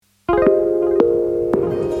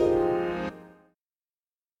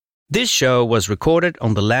This show was recorded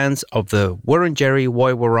on the lands of the Wurundjeri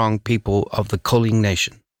Woi-wurrung people of the Kulin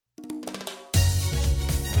Nation.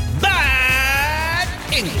 Bad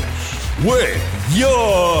English with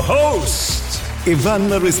your host, Ivan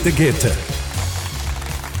Aristogeta.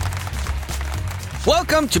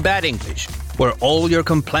 Welcome to Bad English, where all your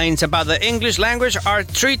complaints about the English language are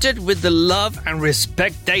treated with the love and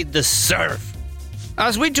respect they deserve.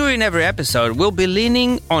 As we do in every episode, we'll be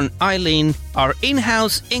leaning on Ai-Lin, our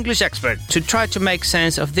in-house English expert, to try to make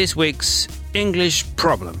sense of this week's English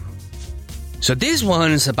problem. So this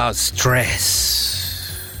one's about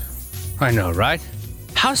stress. I know, right?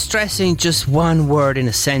 How stressing just one word in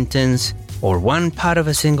a sentence or one part of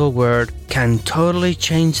a single word can totally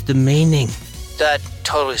change the meaning. That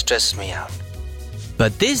totally stresses me out.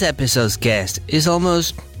 But this episode's guest is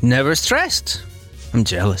almost never stressed. I'm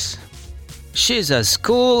jealous. She's as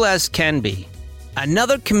cool as can be.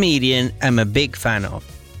 Another comedian I'm a big fan of.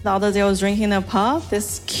 The other day I was drinking in a pub.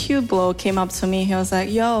 This cute bloke came up to me. He was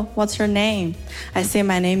like, yo, what's your name? I say,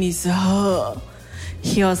 my name is He.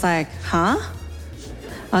 He was like, huh?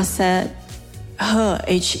 I said,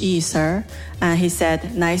 He, sir. And he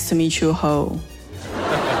said, nice to meet you, ho.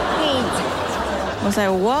 I was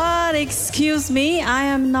like, what? Excuse me? I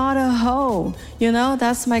am not a hoe. You know,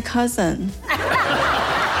 that's my cousin.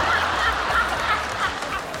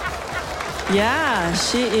 Yeah,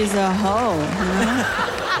 she is a hoe. You know?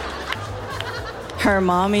 Her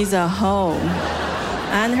mom is a hoe.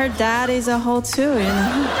 And her dad is a hoe too, you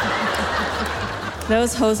know.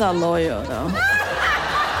 Those hoes are loyal, though.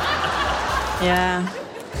 Yeah.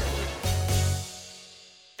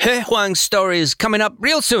 He Huang's story is coming up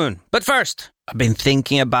real soon. But first, I've been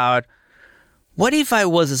thinking about, what if I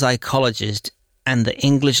was a psychologist and the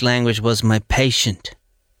English language was my patient?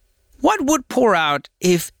 What would pour out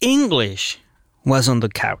if English was on the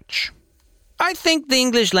couch? I think the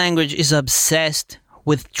English language is obsessed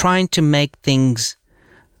with trying to make things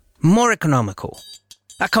more economical.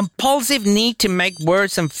 A compulsive need to make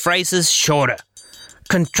words and phrases shorter.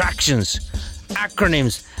 Contractions,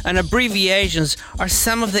 acronyms, and abbreviations are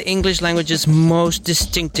some of the English language's most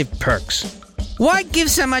distinctive perks. Why give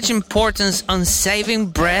so much importance on saving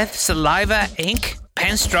breath, saliva, ink,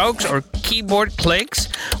 pen strokes, or keyboard clicks?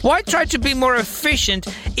 Why try to be more efficient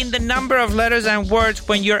in the number of letters and words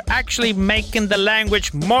when you're actually making the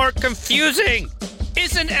language more confusing?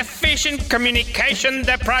 Isn't efficient communication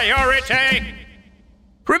the priority?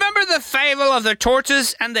 Remember the fable of the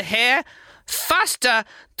tortoise and the hare? Faster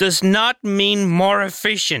does not mean more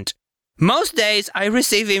efficient. Most days, I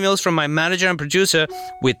receive emails from my manager and producer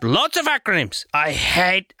with lots of acronyms. I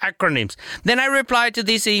hate acronyms. Then I reply to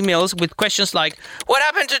these emails with questions like, what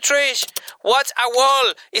happened to Trish? What's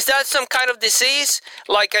AWOL? Is that some kind of disease?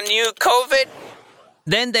 Like a new COVID?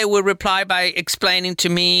 Then they will reply by explaining to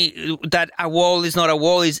me that AWOL is not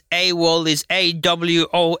AWOL, is AWOL, is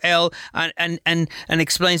AWOL, and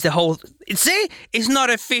explains the whole... See, it's not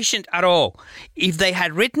efficient at all. If they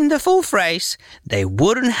had written the full phrase, they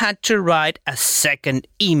wouldn't have to write a second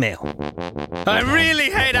email. I really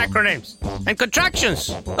hate acronyms. And contractions.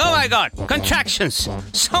 Oh my God, contractions.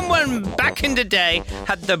 Someone back in the day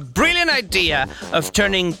had the brilliant idea of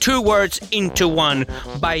turning two words into one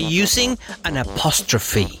by using an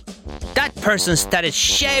apostrophe. That person started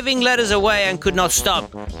shaving letters away and could not stop,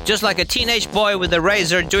 just like a teenage boy with a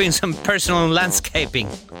razor doing some personal landscaping.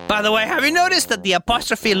 By the way, have you noticed that the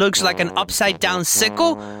apostrophe looks like an upside-down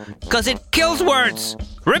sickle? Because it kills words,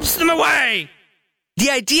 rips them away. The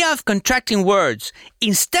idea of contracting words,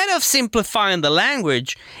 instead of simplifying the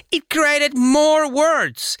language, it created more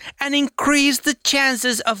words and increased the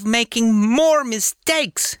chances of making more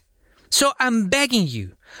mistakes. So I'm begging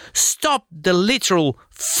you, stop the literal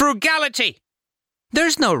frugality.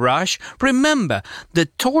 There's no rush. Remember, the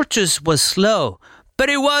tortoise was slow, but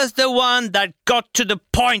it was the one that got to the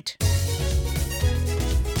point.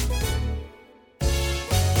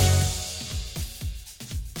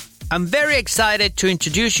 I'm very excited to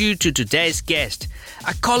introduce you to today's guest,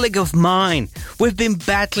 a colleague of mine. We've been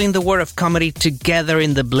battling the world of comedy together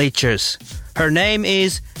in the bleachers. Her name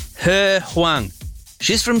is He Huang.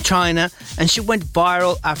 She's from China, and she went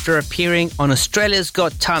viral after appearing on Australia's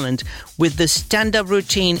Got Talent with the stand-up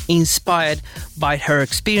routine inspired by her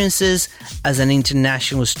experiences as an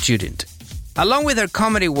international student. Along with her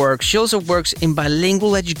comedy work, she also works in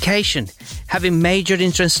bilingual education, having majored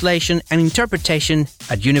in translation and interpretation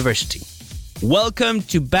at university. Welcome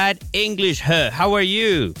to Bad English, He. How are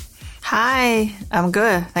you? Hi, I'm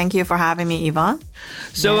good. Thank you for having me, Yvonne.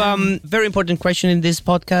 So, very important question in this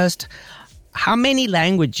podcast. How many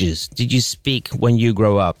languages did you speak when you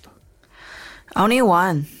grow up? Only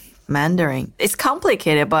one. Mandarin. It's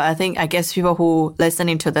complicated, but I guess people who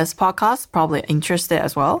listening to this podcast probably interested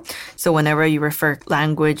as well. So whenever you refer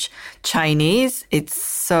language Chinese, it's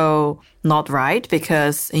so not right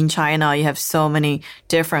because in China you have so many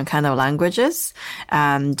different kind of languages,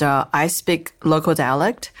 and I speak local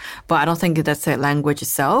dialect, but I don't think that's a language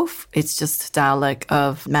itself. It's just dialect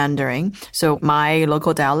of Mandarin. So my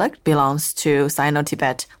local dialect belongs to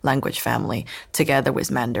Sino-Tibet language family together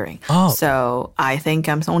with Mandarin. Oh. So I think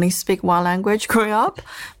I'm only speak one language growing up,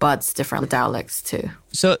 but it's different dialects too.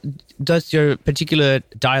 So does your particular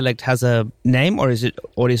dialect has a name, or is it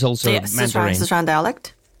also Mandarin? Sichuan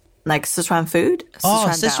dialect. Like Sichuan food,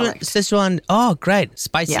 dialect. Sichuan. Oh, great.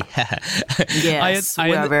 Spicy. Yeah. Yes,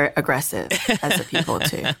 we are very aggressive as a people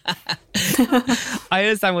too. I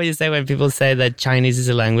understand what you say when people say that Chinese is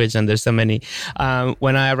a language and there's so many.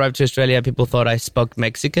 When I arrived to Australia, people thought I spoke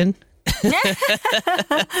Mexican.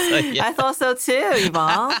 I thought so too,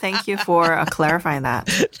 Yvonne. Thank you for clarifying that.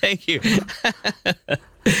 Thank you.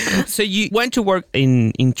 So you went to work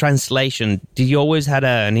in translation. Did you always had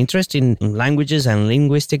an interest in languages and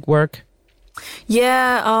linguistic work?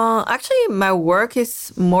 Yeah, actually my work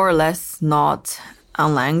is more or less not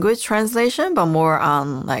on language translation, but more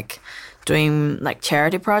on like doing like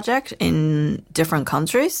charity project in different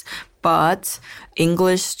countries. But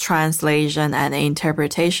English translation and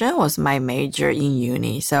interpretation was my major in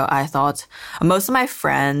uni. So I thought most of my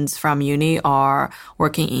friends from uni are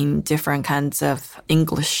working in different kinds of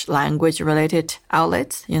English language related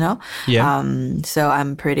outlets, you know? Yeah. So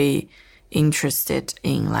I'm pretty interested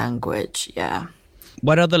in language. Yeah.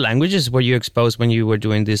 What other languages were you exposed when you were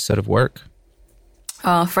doing this sort of work?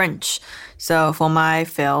 French. So for my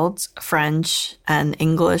fields, French and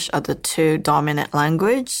English are the two dominant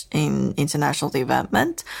language in international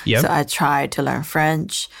development. Yep. So I tried to learn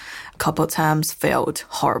French a couple times, failed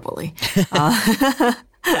horribly.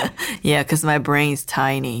 Yeah, because my brain is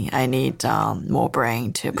tiny. I need more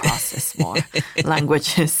brain to process more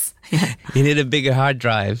languages. Yeah. You need a bigger hard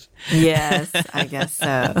drive. Yes, I guess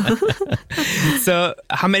so. So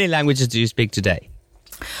how many languages do you speak today?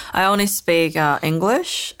 I only speak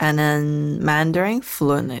English and then Mandarin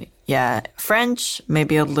fluently. Yeah, French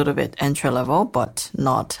maybe a little bit entry level, but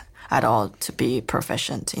not at all to be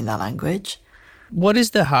proficient in that language. What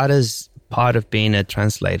is the hardest part of being a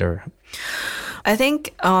translator? I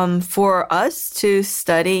think for us to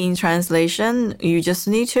study in translation, you just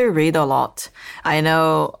need to read a lot. I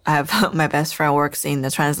know I have my best friend works in the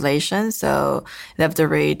translation, so they have to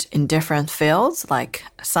read in different fields like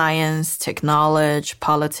science, technology,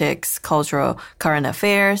 politics, cultural, current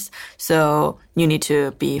affairs. So you need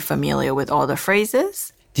to be familiar with all the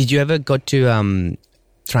phrases. Did you ever go to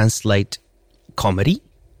translate comedy?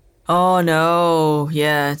 Oh no,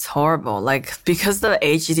 yeah, it's horrible. Like because the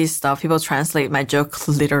HGD stuff, people translate my joke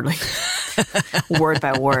literally word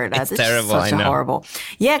by word. It's terrible. Such a horrible.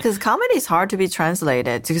 Yeah, because comedy is hard to be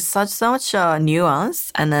translated. It's so much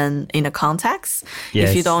nuance, and then in a context,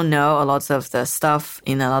 yes. If you don't know a lot of the stuff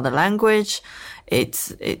in another language,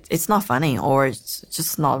 it's not funny or it's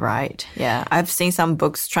just not right. Yeah, I've seen some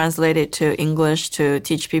books translated to English to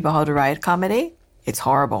teach people how to write comedy. It's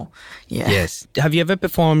horrible. Yeah. Yes. Have you ever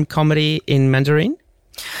performed comedy in Mandarin?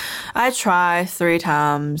 I tried 3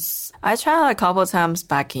 times. I tried a couple of times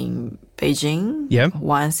back in Beijing. Yeah.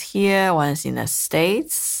 Once here, once in the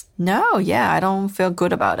States. No, yeah, I don't feel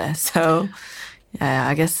good about it. So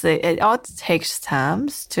I guess it all takes time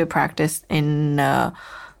to practice in the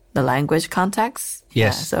language context. Yes.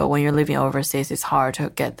 Yeah, so when you're living overseas, it's hard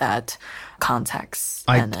to get that context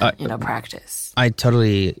and practice. I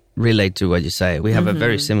totally relate to what you say. We have a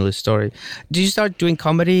very similar story. Did you start doing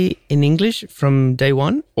comedy in English from day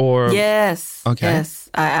one, or? Yes. Okay. Yes.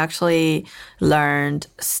 I actually learned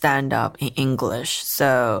stand-up in English,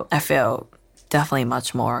 so I feel definitely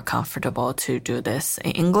much more comfortable to do this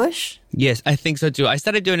in English. Yes, I think so too. I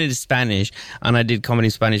started doing it in Spanish, and I did comedy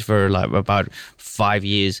in Spanish for like about 5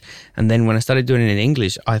 years. And then when I started doing it in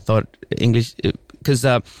English, I thought English, because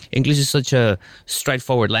English is such a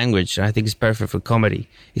straightforward language, and I think it's perfect for comedy.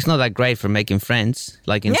 It's not that great for making friends,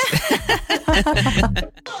 like in.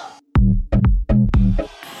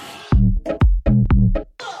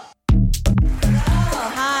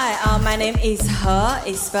 My name is He.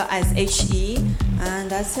 It's spelled as He, and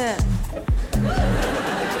that's it.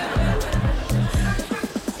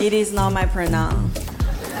 It is not my pronoun.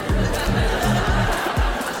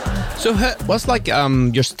 So, what's like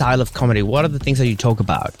your style of comedy? What are the things that you talk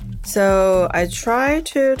about? So I try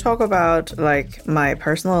to talk about like my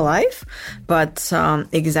personal life, but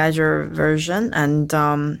exaggerate version and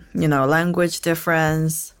language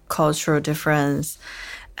difference, cultural difference,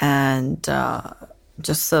 and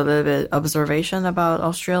just a little bit observation about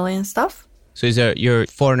Australian stuff. So is your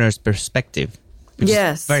foreigner's perspective? Which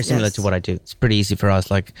Yes. is very similar yes. to what I do. It's pretty easy for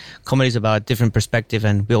us. Like comedy is about different perspective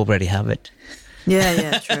and we already have it.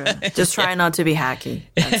 Yeah, true. Just try not to be hacky.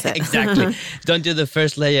 That's it. Exactly. Don't do the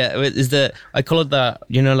first layer. I call it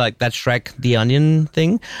like that Shrek the Onion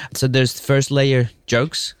thing. So there's first layer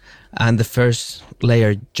jokes and the first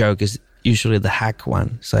layer joke is usually the hack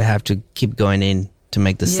one. So I have to keep going in to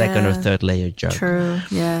make the second or third layer joke. True.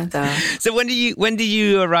 Yeah. So when do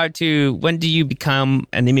you become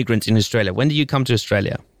an immigrant in Australia? When did you come to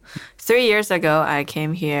Australia? 3 years ago, I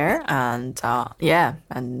came here and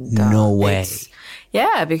No way.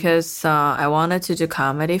 Yeah, because I wanted to do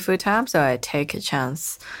comedy full time, so I take a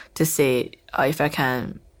chance to see if I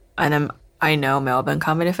can. And I know Melbourne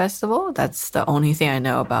Comedy Festival. That's the only thing I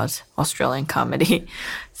know about Australian comedy.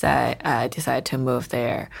 So I decided to move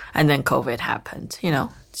there. And then COVID happened,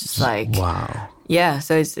 It's just like... Wow. Yeah,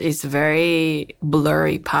 so it's very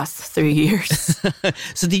blurry past 3 years.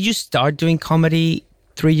 So did you start doing comedy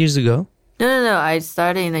 3 years ago? No. I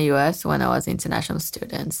started in the U.S. when I was international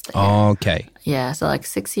students there. Okay. Yeah, so like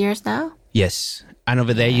 6 years now. Yes. And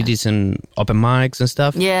over there you did some open mics and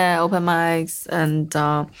stuff? Yeah, open mics and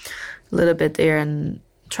a little bit there and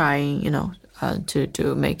trying,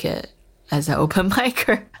 to make it as an open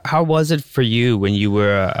micer. How was it for you when you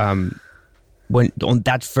were on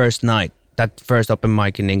that first night, that first open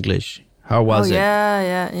mic in English? How was it?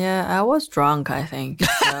 Yeah. I was drunk, I think.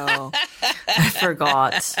 So I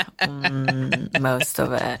forgot most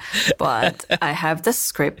of it. But I have the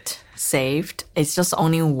script saved. It's just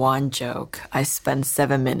only one joke. I spent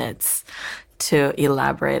 7 minutes to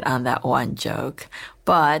elaborate on that one joke.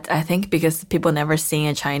 But I think because people never seen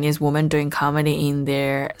a Chinese woman doing comedy in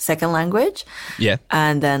their second language. Yeah.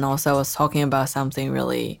 And then also I was talking about something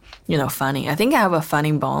really, funny. I think I have a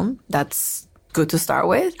funny bone. That's good to start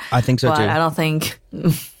with. I think so but too. I don't think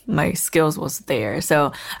my skills was there.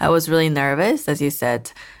 So I was really nervous, as you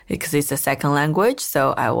said, because it's a second language.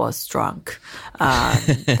 So I was drunk.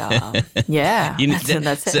 Yeah,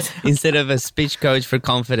 that's it. So instead of a speech coach for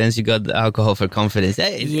confidence, you got the alcohol for confidence.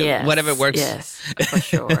 Hey, yes, whatever works. Yes, for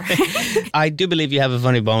sure. I do believe you have a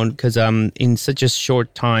funny bone because in such a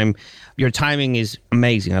short time, your timing is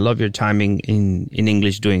amazing. I love your timing in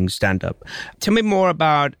English doing stand-up. Tell me more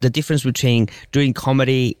about the difference between doing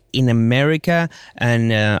comedy in America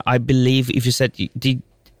and I believe if you said,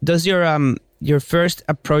 does your first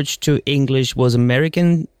approach to English was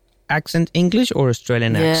American accent English or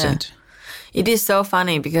Australian accent? It is so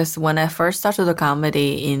funny because when I first started the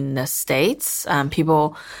comedy in the States,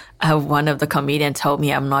 people, one of the comedians told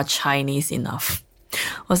me I'm not Chinese enough.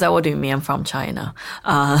 I was like, what do you mean I'm from China?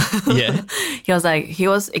 Yeah. He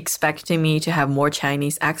was expecting me to have more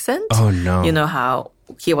Chinese accent. Oh, no. You know how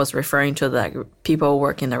he was referring to the people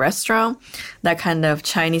work in the restaurant, that kind of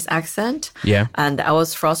Chinese accent. Yeah. And I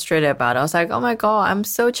was frustrated about it. I was like, oh my God, I'm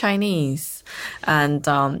so Chinese. And,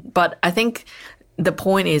 but I think the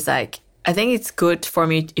point is like, I think it's good for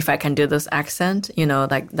me if I can do this accent,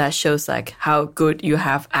 like that shows like how good you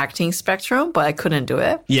have acting spectrum, but I couldn't do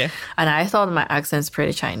it. Yeah. And I thought my accent's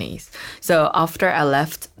pretty Chinese. So after I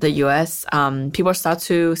left the US, people start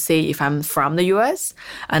to see if I'm from the US,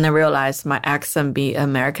 and I realized my accent be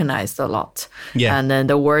Americanized a lot. Yeah. And then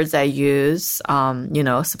the words I use,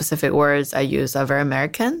 specific words I use are very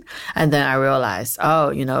American. And then I realized,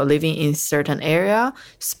 living in certain area,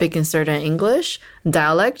 speaking certain English,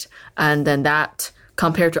 dialect, and then that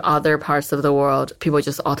compared to other parts of the world, people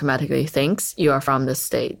just automatically thinks you are from the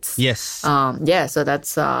States. Yes. So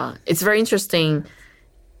that's it's very interesting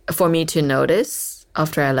for me to notice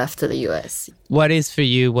after I left the US. What is for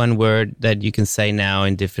you one word that you can say now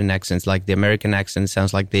in different accents? Like the American accent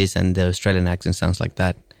sounds like this and the Australian accent sounds like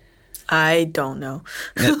that. I don't know.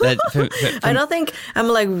 I don't think I'm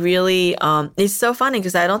like really, it's so funny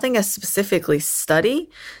because I don't think I specifically study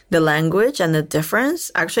the language and the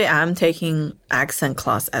difference. Actually, I'm taking accent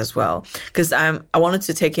class as well because I wanted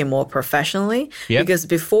to take it more professionally. Yep. Because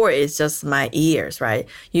before it's just my ears, right?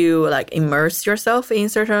 You like immerse yourself in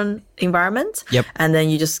certain environment. Yep. And then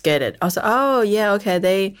you just get it. I was like, oh yeah,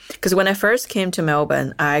 okay. Because when I first came to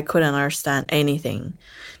Melbourne, I couldn't understand anything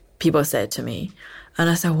people said to me. And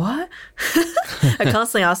I said, what? I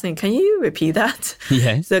constantly ask me, can you repeat that?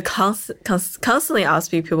 Yeah. So constantly ask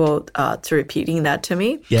people to repeating that to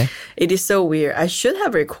me. Yeah. It is so weird. I should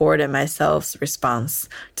have recorded myself's response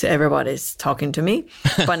to everybody's talking to me.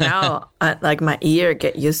 But now, my ear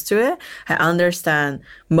get used to it. I understand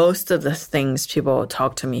most of the things people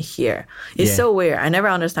talk to me here. It's so weird. I never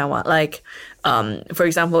understand what. For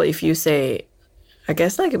example, if you say, I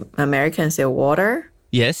guess like Americans say water.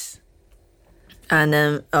 Yes. and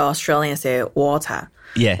then Australians say water.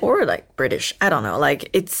 Yeah. Or like British. I don't know. Like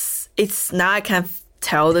it's now I can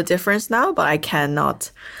tell the difference now, but I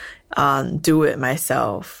cannot do it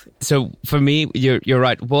myself. So for me, you're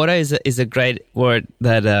right. Water is a great word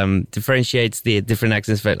that differentiates the different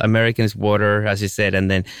accents. For American is water, as you said,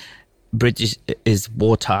 and then British is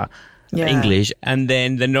water. Yeah. English, and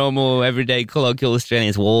then the normal everyday colloquial Australian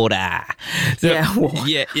is water. So, water.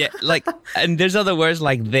 yeah. Like, and there's other words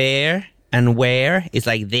like there and where. It's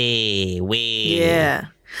like they, where. Yeah.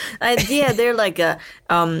 They're like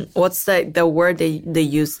what's the word they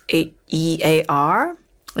use? EAR.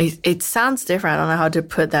 It sounds different. I don't know how to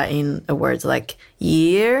put that in the words like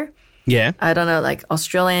year. Yeah. I don't know. Like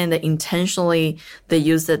Australian, they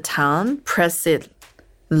use the tongue, press it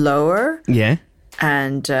lower. Yeah.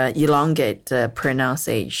 And elongate the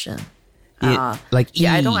pronunciation. Like E.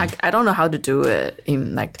 I don't know how to do it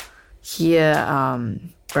in like here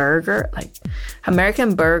burger, like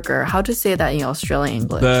American burger. How to say that in Australian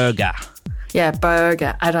English? Burger. Yeah,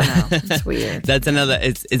 burger. I don't know. It's weird. That's another.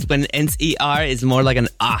 It's when NCER is more like an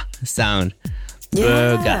ah sound.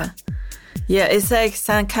 Burger. Yeah, it's like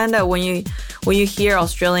some kind of when you hear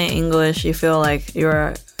Australian English, you feel like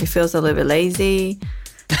it feels a little bit lazy.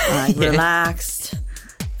 Relaxed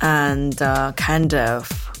and kind of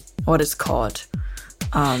what is called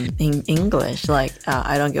in English, like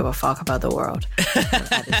I don't give a fuck about the world.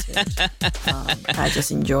 I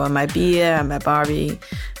just enjoy my beer and my Barbie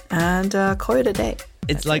and call it a day.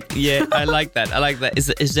 It's like, yeah, I like that.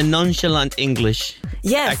 It's the nonchalant English.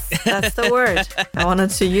 Yes, that's the word I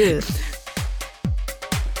wanted to use.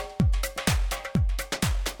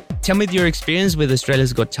 Tell me your experience with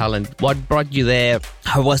Australia's Got Talent. What brought you there?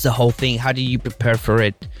 How was the whole thing? How did you prepare for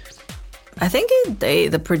it? I think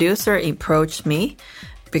the producer approached me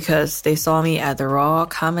because they saw me at the Raw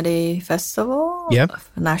Comedy Festival,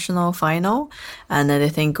 national final, and then they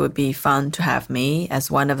think it would be fun to have me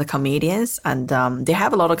as one of the comedians. And they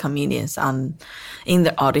have a lot of comedians in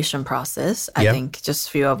the audition process. I think just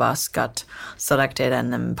a few of us got selected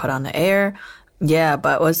and then put on the air. Yeah,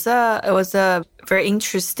 but it was a very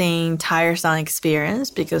interesting, tiresome experience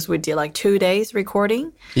because we did like 2 days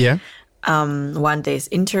recording. Yeah. 1 day's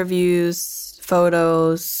interviews,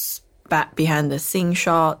 photos, back behind the scene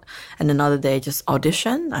shot, and another day just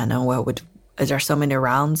audition. I know there are so many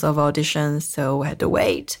rounds of auditions, so we had to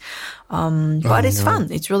wait. But it's fun.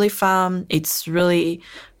 It's really fun.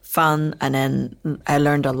 And then I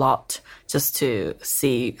learned a lot just to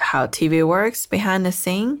see how TV works behind the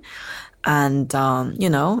scene. And,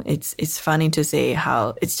 it's funny to see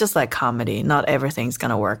how it's just like comedy. Not everything's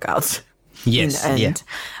going to work out. Yes.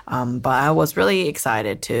 But I was really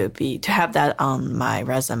excited to have that on my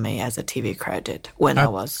resume as a TV credit when I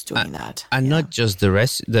was doing that. And not just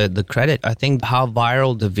the credit. I think how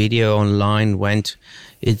viral the video online went,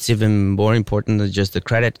 it's even more important than just the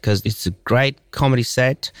credit because it's a great comedy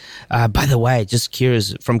set. By the way, just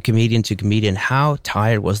curious, from comedian to comedian, how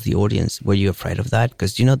tired was the audience? Were you afraid of that?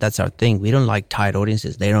 Because, that's our thing. We don't like tired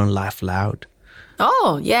audiences. They don't laugh loud.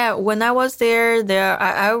 Oh, yeah. When I was there,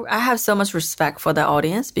 I have so much respect for the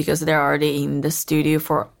audience because they're already in the studio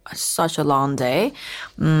for such a long day.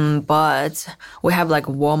 But we have like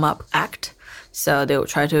a warm-up act. So they will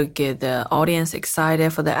try to get the audience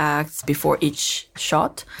excited for the acts before each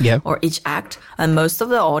shot or each act. And most of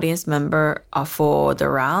the audience member for the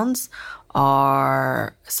rounds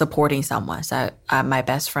are supporting someone. So my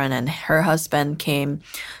best friend and her husband came.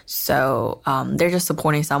 So they're just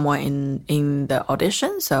supporting someone in the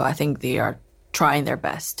audition. So I think they are trying their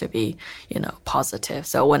best to be, positive.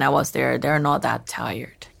 So when I was there, they're not that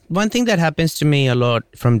tired. One thing that happens to me a lot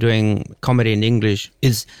from doing comedy in English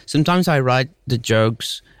is sometimes I write the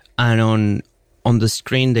jokes and on the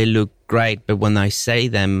screen they look great, but when I say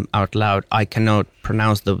them out loud, I cannot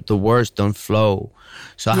pronounce the words don't flow.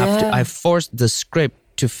 So I force the script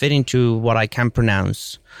to fit into what I can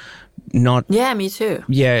pronounce. Yeah, me too.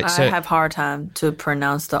 Yeah, I have hard time to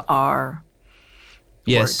pronounce the R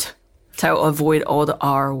word. To avoid all the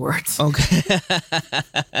R words. Okay.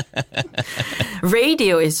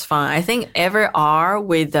 Radio is fun. I think every R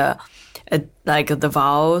with the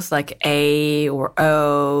vowels like A or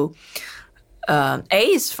O. A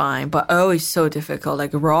is fine, but O is so difficult.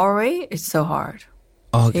 Like Rory, it's so hard.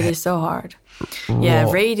 Okay. It is so hard.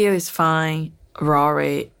 Yeah, radio is fine.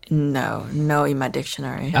 Rory, no in my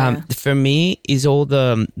dictionary. Yeah. For me, is all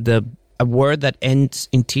a word that ends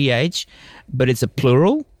in TH, but it's a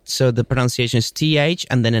plural. So the pronunciation is TH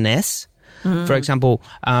and then an S. For example,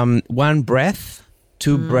 one breath,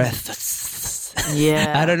 two breaths.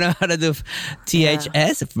 Yeah. I don't know how to do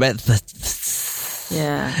THS, breath.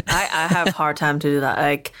 Yeah, I have hard time to do that.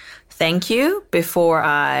 Like thank you before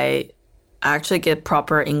I actually get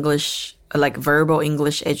proper English, like verbal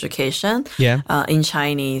English education. Yeah. In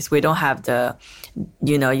Chinese, we don't have the,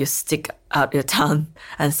 you stick out your tongue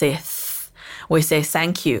and say, we say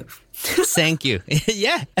thank you. Thank you.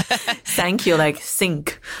 Yeah. Thank you, like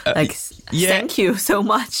sink. Thank you so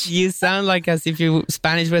much. You sound like as if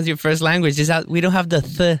Spanish was your first language. We don't have the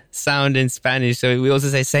th sound in Spanish, so we also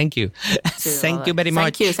say thank you. Thank you very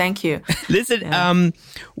much. Thank you. Listen,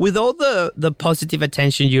 with all the positive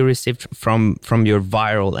attention you received from your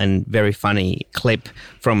viral and very funny clip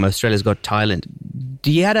from Australia's Got Talent, do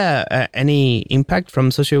you had any impact from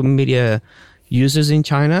social media users in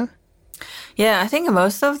China? Yeah, I think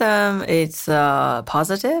most of them, it's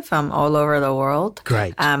positive from all over the world.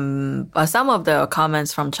 Great. But some of the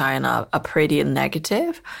comments from China are pretty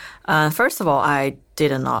negative. First of all, I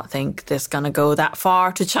did not think this going to go that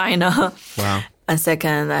far to China. Wow. And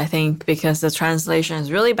second, I think because the translation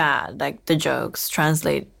is really bad, like the jokes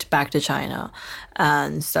translate back to China.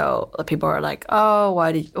 And so people are like, oh,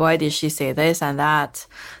 why did she say this and that?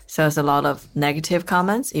 So there's a lot of negative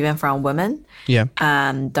comments, even from women. Yeah.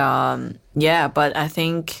 And but I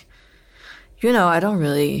think, I don't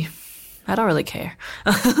really care.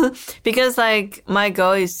 Because like my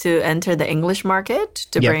goal is to enter the English market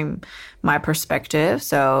to bring my perspective.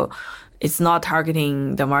 So it's not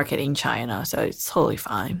targeting the market in China. So it's totally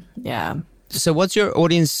fine. Yeah. So what's your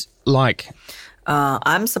audience like?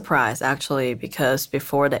 I'm surprised actually, because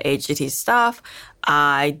before the AGT stuff,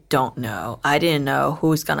 I don't know. I didn't know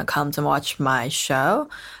who's going to come to watch my show.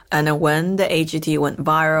 And then when the AGT went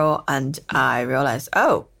viral and I realized,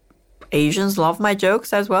 oh, Asians love my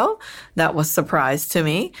jokes as well. That was a surprise to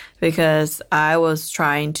me because I was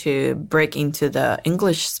trying to break into the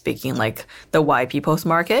English speaking, like the white people's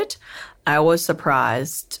market. I was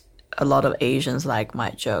surprised a lot of Asians like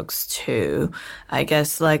my jokes too. I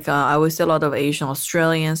guess I would see a lot of Asian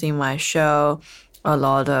Australians in my show, a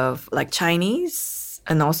lot of like Chinese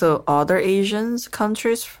and also other Asians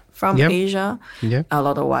countries from Asia, a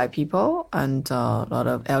lot of white people and a lot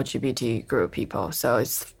of LGBT group people. So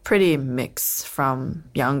it's pretty mixed from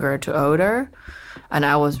younger to older. And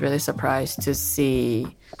I was really surprised to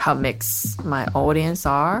see how mixed my audience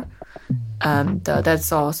are. And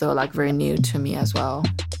that's also like very new to me as well.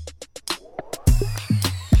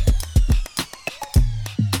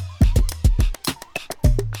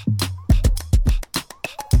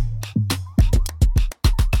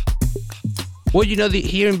 Well,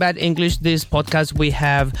 here in Bad English, this podcast, we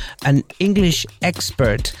have an English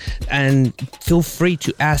expert, and feel free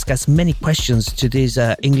to ask as many questions to this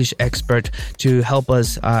English expert to help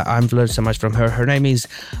us. I've learned so much from her. Her name is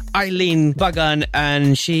Ai-Lin Bagan,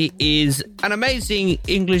 and she is an amazing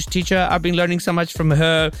English teacher. I've been learning so much from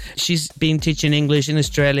her. She's been teaching English in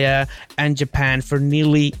Australia and Japan for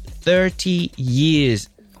nearly 30 years.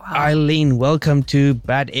 Wow. Ai-Lin, welcome to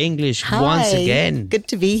Bad English once again. Good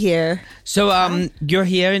to be here. So you're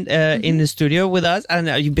here in the studio with us, and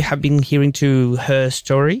you have been hearing to her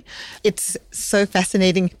story. It's so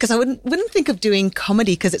fascinating because I wouldn't think of doing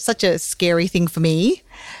comedy because it's such a scary thing for me.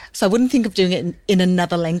 So I wouldn't think of doing it in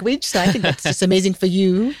another language. So I think that's just amazing for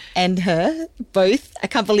you and her both. I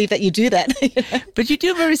can't believe that you do that. But you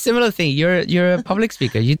do a very similar thing. You're a public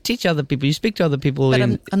speaker. You teach other people. You speak to other people. But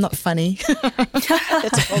I'm not funny. That's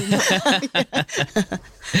a problem.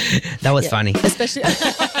 That was funny. Especially.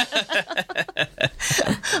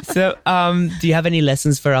 So do you have any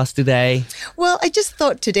lessons for us today? Well, I just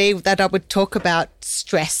thought today that I would talk about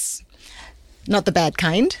stress. Not the bad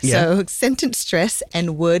kind. Yeah. So sentence stress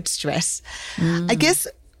and word stress. I guess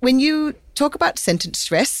when you talk about sentence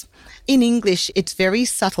stress, in English, it's very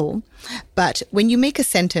subtle. But when you make a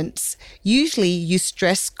sentence, usually you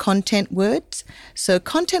stress content words. So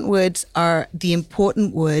content words are the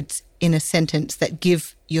important words in a sentence that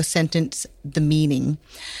give your sentence the meaning.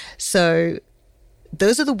 So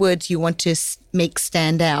those are the words you want to make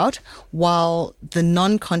stand out, while the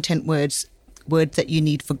non-content words that you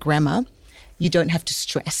need for grammar, you don't have to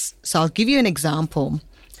stress. So I'll give you an example.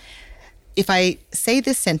 If I say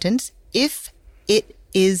this sentence, if it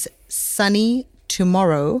is sunny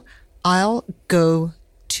tomorrow, I'll go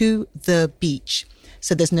to the beach.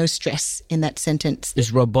 So there's no stress in that sentence.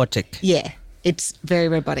 It's robotic. Yeah, it's very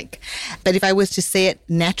robotic. But if I was to say it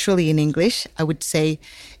naturally in English, I would say,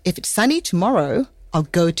 if it's sunny tomorrow, I'll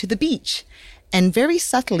go to the beach. And very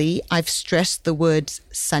subtly, I've stressed the words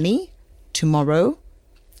sunny, tomorrow,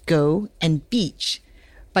 go, and beach.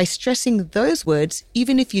 By stressing those words,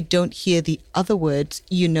 even if you don't hear the other words,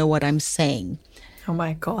 you know what I'm saying. Oh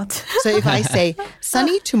my God. So if I say,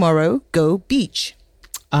 sunny tomorrow, go beach.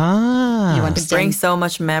 Ah. You It understand? brings so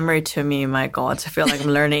much memory to me. My God, I feel like I'm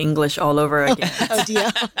learning English all over again. Oh dear.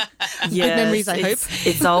 Yes, memories, I hope.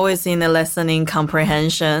 It's always in a lesson in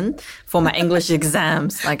comprehension for my English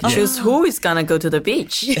exams. Like choose who is gonna go to the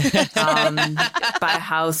beach by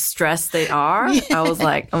how stressed they are. I was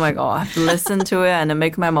like, oh my God, I have to listen to it and then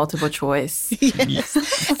make my multiple choice.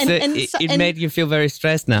 It made you feel very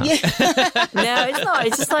stressed now. No, it's not.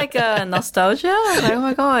 It's just like a nostalgia. Like, oh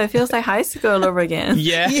my God, it feels like high school all over again.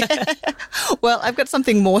 Yeah. Well, I've got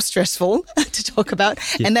something more stressful to talk about,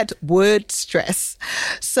 and that's word stress.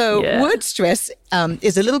 So Yeah. word stress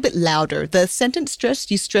is a little bit louder. The sentence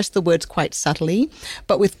stress, you stress the words quite subtly.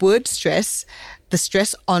 But with word stress, the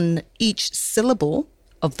stress on each syllable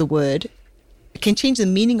of the word can change the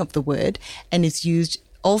meaning of the word and is used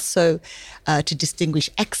also to distinguish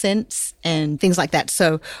accents and things like that.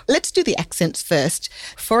 So let's do the accents first.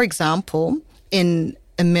 For example, in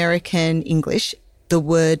American English, the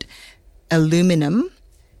word aluminum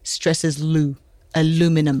stresses lu,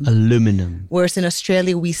 aluminum. Aluminum. Whereas in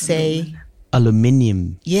Australia, we say,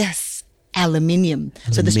 Aluminium. yes, aluminium.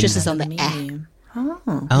 So the stress is on the a. Aluminium.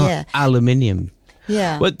 Oh, Yeah. aluminium.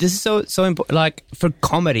 Yeah. Well, this is so important. Like for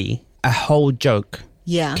comedy, a whole joke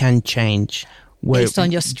Yeah. can change Based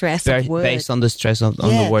on your stress of words. based on the stress on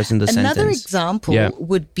the words in the Another sentence. example Yeah.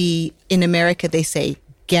 would be in America, they say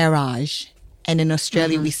garage. And in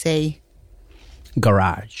Australia, we say,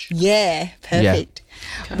 Garage. yeah, perfect.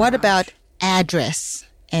 What about address?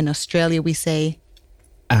 In Australia, we say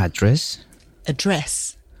Address.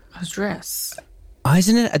 address. Address.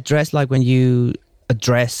 Isn't it address like when you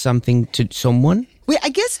address something to someone? Well, I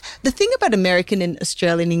guess the thing about American and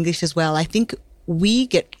Australian English as well, I think we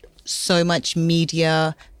get so much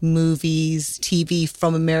media, movies, TV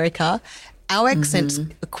from America. Our accents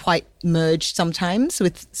are quite merged sometimes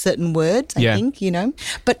with certain words, I Yeah. think, you know.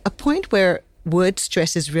 But a point where word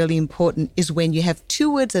stress is really important is when you have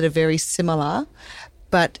two words that are very similar,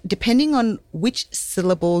 but depending on which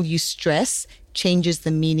syllable you stress changes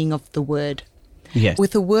the meaning of the word. Yes.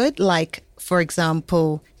 With a word like, for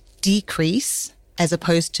example, decrease as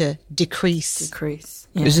opposed to decrease. Decrease.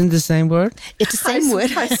 Yeah. Isn't the same word? It's the same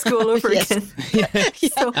word. High school over Yes. again.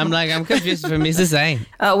 I'm confused. For me, it's the same.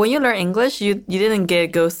 When you learn English, you didn't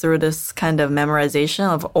go through this kind of memorization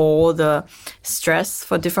of all the stress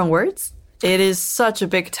for different words. It is such a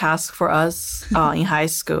big task for us in high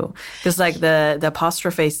school because like the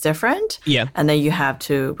apostrophe is different. Yeah. And then you have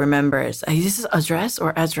to remember, is this address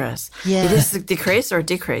or address? Yeah. Is this decrease or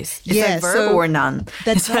decrease? It's Yeah, like verb so or none.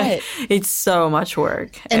 that's It's like- right. it's so much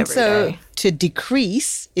work And every so day. to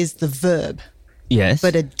decrease is the verb, Yes.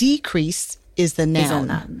 but a decrease is the noun. Is a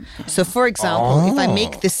noun, So, for example, if I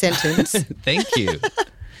make this sentence, Thank you.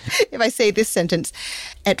 if I say this sentence,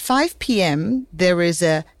 at 5 p.m., there is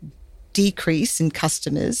a decrease in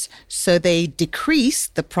customers, so they decrease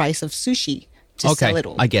the price of sushi to sell it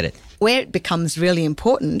all. I get it. Where it becomes really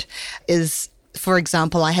important is, for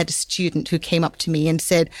example, I had a student who came up to me and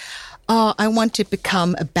said, oh, I want to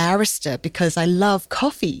become a barrister because I love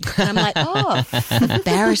coffee. And I'm like, oh, a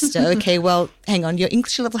barrister. Okay, well, hang on, your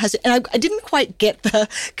English level has... And I didn't quite get the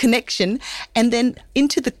connection. And then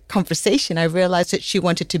into the conversation, I realized that she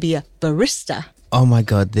wanted to be a barista. Oh my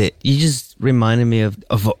God, you just reminded me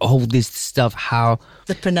of all this stuff, how...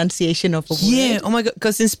 The pronunciation of a word. Yeah, oh my God,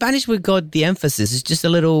 because in Spanish we got the emphasis. It's just a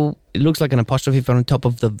little, it looks like an apostrophe on top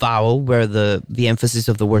of the vowel where the emphasis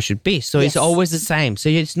of the word should be. So it's Yes. always the same. So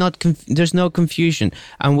it's not, there's no confusion.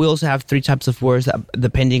 And we also have 3 types of words that,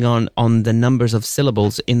 depending on the numbers of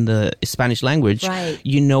syllables in the Spanish language. Right.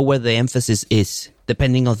 You know where the emphasis is,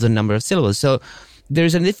 depending on the number of syllables. So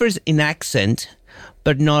there's a difference in accent,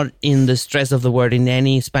 but not in the stress of the word in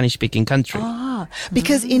any Spanish-speaking country.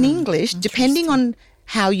 Because in English, depending on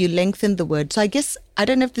how you lengthen the word, so I guess, I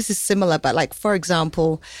don't know if this is similar, but like, for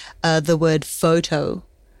example, the word photo.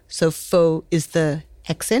 So fo is the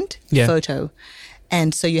accent, Yeah. photo.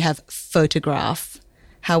 And so you have photograph.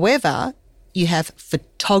 However, you have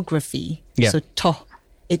photography. Yeah. So to,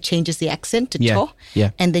 it changes the accent to Yeah, to. yeah.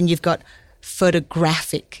 And then you've got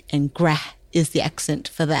photographic, and gra is the accent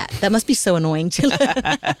for that. That must be so annoying to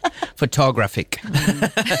learn. Photographic.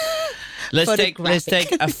 let's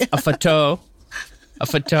take a photo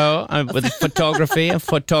with photography and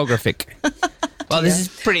photographic. Well, this is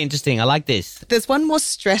pretty interesting. I like this. There's one more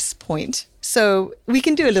stress point. So we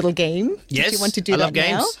can do a little game. Yes, if you want to do I that love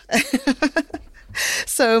games. now.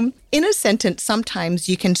 So in a sentence, sometimes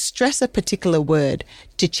you can stress a particular word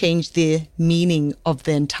to change the meaning of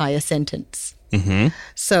the entire sentence.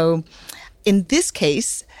 So in this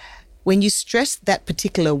case, when you stress that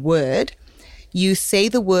particular word, you say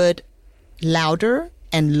the word louder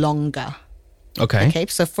and longer. Okay. Okay,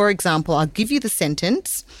 so for example, I'll give you the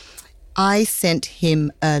sentence. I sent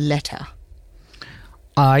him a letter.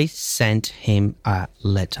 I sent him a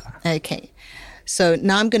letter. Okay, so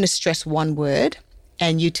now I'm going to stress one word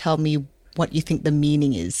and you tell me what you think the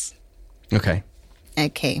meaning is. Okay.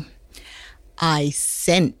 Okay, I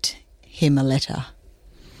sent him a letter.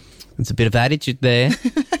 It's a bit of attitude there.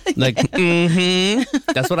 Like,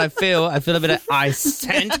 That's what I feel. I feel a bit of, I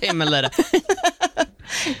sent him a letter.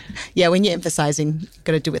 Yeah, when you're emphasizing,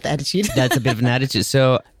 got to do with attitude. That's a bit of an attitude.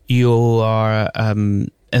 So you are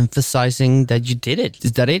emphasizing that you did it.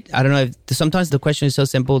 Is that it? I don't know. Sometimes the question is so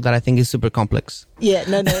simple that I think it's super complex. Yeah,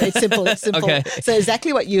 no, it's simple. It's simple. Okay. So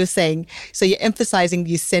exactly what you were saying. So you're emphasizing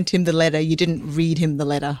you sent him the letter. You didn't read him the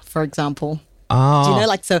letter, for example. Oh. Do you know,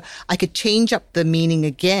 like, so I could change up the meaning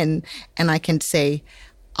again and I can say,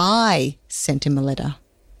 I sent him a letter.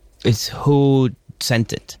 It's who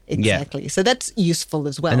sent it. Exactly. Yeah. So that's useful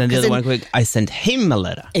as well. And then the 'Cause other one, I sent him a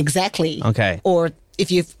letter. Exactly. Okay. Or if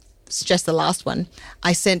you've stressed the last one,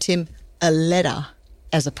 I sent him a letter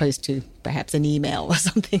as opposed to perhaps an email or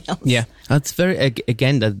something else. Yeah. That's very,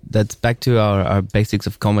 again, that's back to our basics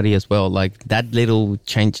of comedy as well. Like that little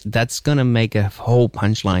change, that's going to make a whole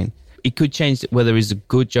punchline. It could change whether it's a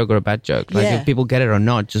good joke or a bad joke. Like if people get it or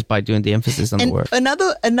not, just by doing the emphasis on the word.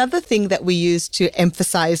 Another thing that we use to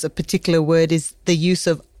emphasize a particular word is the use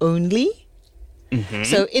of only. Mm-hmm.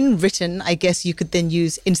 So in written, I guess you could then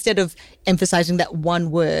use, instead of emphasizing that one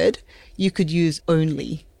word, you could use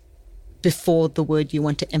only before the word you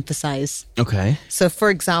want to emphasize. Okay. So for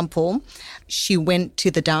example, she went to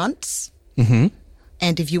the dance. Mm-hmm.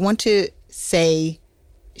 And if you want to say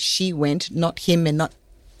she went, not him and not,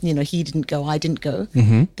 he didn't go, I didn't go,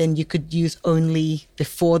 then you could use only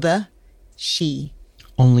before the she.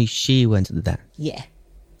 Only she went to the dance. Yeah.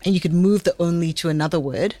 And you could move the only to another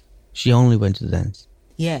word. She only went to the dance.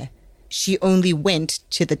 Yeah. She only went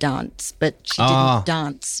to the dance, but she didn't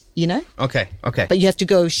dance, Okay. But you have to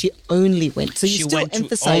go, she only went. So you she still went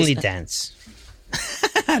emphasize to only that. dance.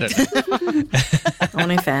 I don't know.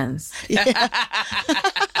 Only fans.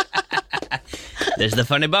 There's the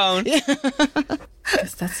funny bone.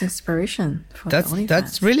 Because that's inspiration for the OnlyFans.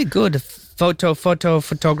 That's really good.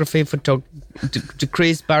 Photography,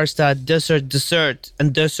 decrease, barista, dessert,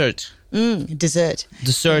 and dessert. Dessert.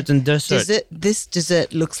 Dessert and dessert. This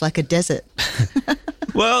dessert looks like a desert.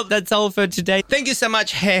 Well, that's all for today. Thank you so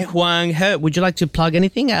much, He Huang. Would you like to plug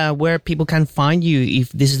anything where people can find you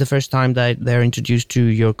if this is the first time that they're introduced to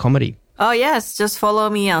your comedy? Oh, yes. Just follow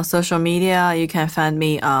me on social media. You can find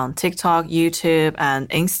me on TikTok, YouTube, and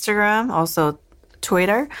Instagram. Also,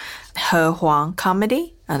 Twitter. He Huang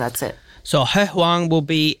Comedy. And that's it. So, He Huang will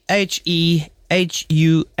be HeHuang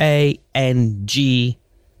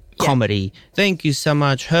comedy. Thank you so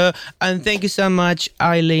much, He. And thank you so much,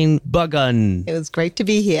 Ai-Lin Bagan. It was great to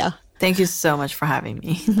be here. Thank you so much for having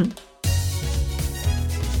me.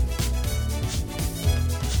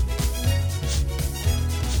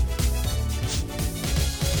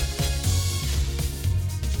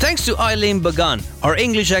 Thanks to Ai-Lin Bagan, our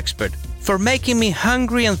English expert, for making me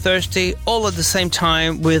hungry and thirsty all at the same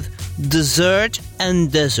time with dessert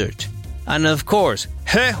and desert. And of course,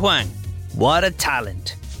 He Huang. What a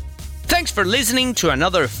talent. Thanks for listening to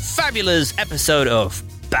another fabulous episode of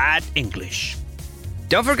Bad English.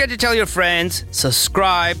 Don't forget to tell your friends,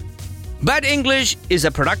 subscribe. Bad English is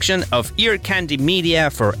a production of Ear Candy Media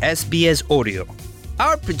for SBS Audio.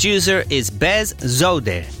 Our producer is Bez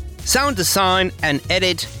Zode. Sound design and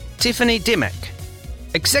edit, Tiffany Dimmock.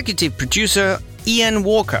 Executive producer, Ian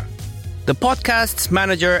Walker. The podcast's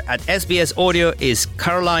manager at SBS Audio is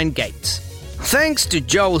Caroline Gates. Thanks to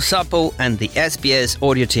Joel Supple and the SBS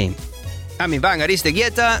Audio team. I'm Iván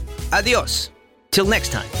Aristeguieta. Adios. Till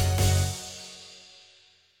next time.